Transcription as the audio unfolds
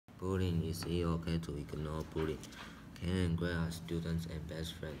Bullying is it okay to ignore bullying? Ken and Greg are students and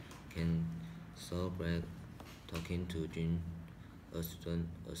best friends. Ken saw Greg talking to Jim, a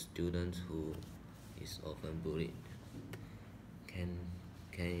student who is often bullied. Ken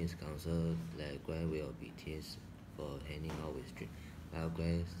is concerned that Greg will be teased for hanging out with Jim, while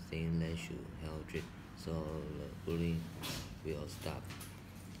Greg thinks they should help Jim so the bullying will stop.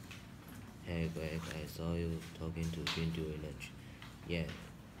 Hey Greg, I saw you talking to Jim during lunch. Yeah,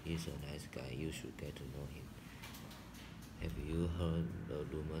 he's a nice guy. You should get to know him. Have you heard the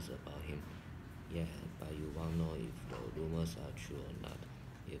rumors about him? Yeah, but you won't know if the rumors are true or not.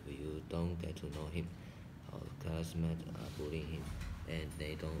 If you don't get to know him, our classmates are bullying him, and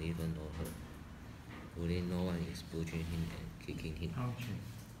they don't even know her. Bullying no one is pushing him and kicking him.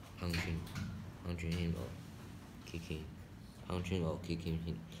 Punching him or kicking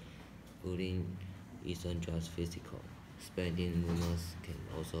him. Bullying isn't just physical. Spreading rumors can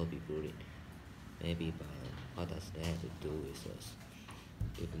also be bullying. Maybe, but what does that have to do with us?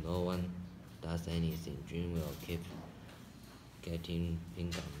 If no one does anything, Jim will keep getting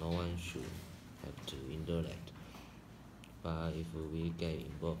picked on. No one should have to endure that. But if we get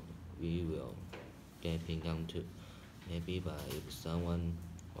involved, we will get picked on too. Maybe, but if someone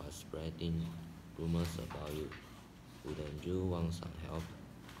was spreading rumors about you, wouldn't you want some help?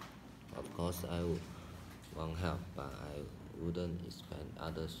 Of course I would want help, but I wouldn't expect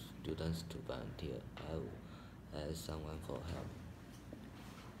other students to volunteer. I would ask someone for help.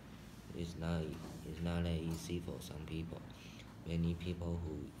 It's not that easy for some people. Many people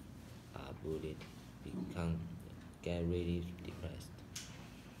who are bullied get really depressed.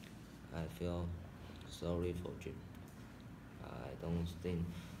 I feel sorry for Jim. I don't think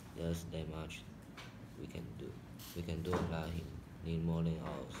there's that much we can do. We can do a lot. He needs more than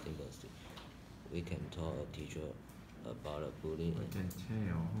our sympathy. We can tell a teacher about the bullying.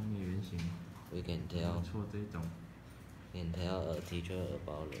 We can tell a teacher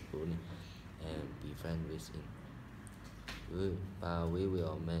about the bullying and be friends with him. But we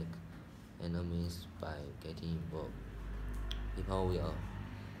will make enemies by getting involved. People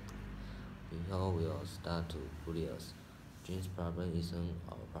will start to bully us. Jim's problem isn't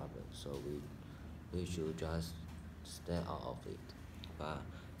our problem, so we should just stay out of it. But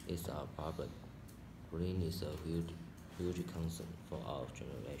it's our problem. Bullying is a huge concern for our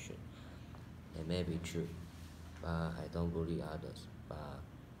generation. It may be true, but I don't bully others.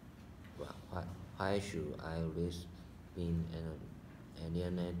 But why should I risk being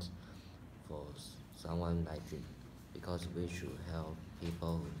alienated for someone like Jim? Because we should help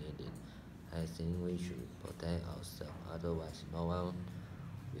people who need it. I think we should protect ourselves, otherwise no one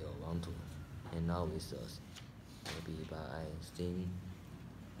will want to hang out with us. Maybe, but I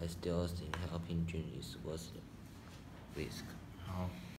still think helping Jim is worth the risk.